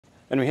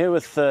And we're here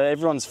with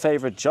everyone's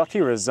favourite jockey,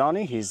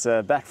 Ruzaini. He's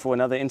back for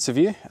another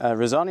interview.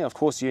 Ruzaini, of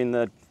course, you're in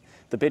the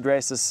bid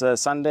race this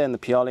Sunday in the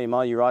Piali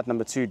Mile. You ride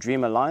number 2,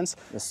 Dream Alliance.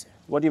 Yes.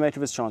 What do you make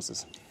of his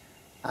chances?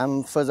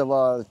 First of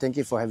all, thank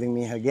you for having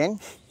me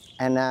again.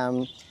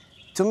 And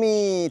to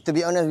me, to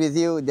be honest with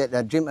you,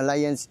 that Dream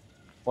Alliance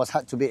was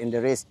hard to beat in the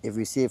race if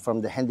we see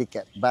from the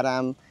handicap. But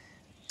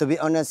to be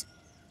honest,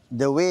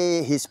 the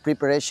way his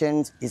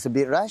preparations is a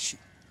bit rushed.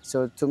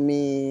 So to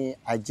me,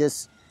 I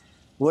just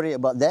worry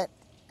about that.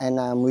 And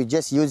we're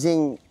just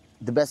using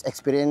the best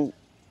experience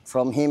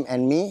from him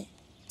and me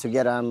to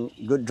get a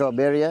good draw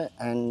barrier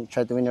and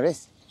try to win the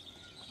race.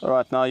 All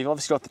right, now you've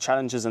obviously got the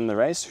challenges in the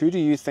race. Who do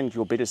you think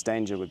your biggest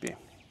danger would be?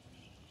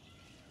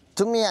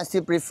 To me, I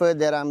still prefer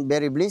that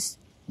Barry Bliss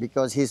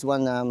because he's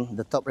won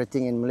the top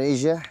rating in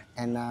Malaysia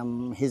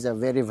and he's a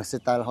very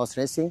versatile horse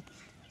racing.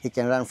 He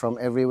can run from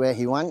everywhere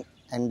he wants.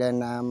 And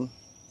then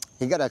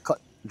he got a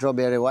draw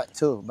barrier white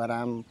too, but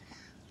I'm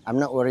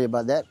not worried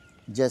about that.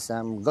 Just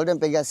Golden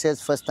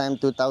Pegasus, first time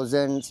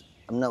 2000s,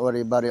 I'm not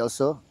worried about it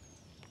also.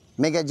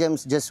 Mega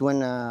Gems just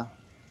won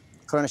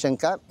Coronation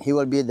Cup. He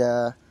will be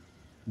the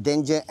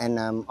danger and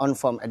on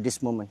form at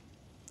this moment.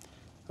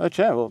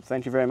 Okay, well,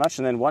 thank you very much.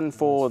 And then one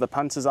for the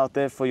punters out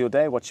there for your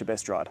day. What's your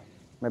best ride?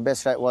 My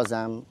best ride was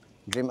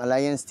Dream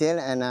Alliance still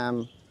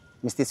and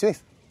Misty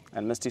Swift.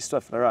 And Misty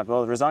Swift. All right,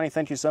 well, Ruzaini,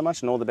 thank you so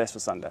much and all the best for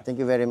Sunday. Thank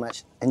you very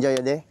much. Enjoy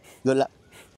your day. Good luck.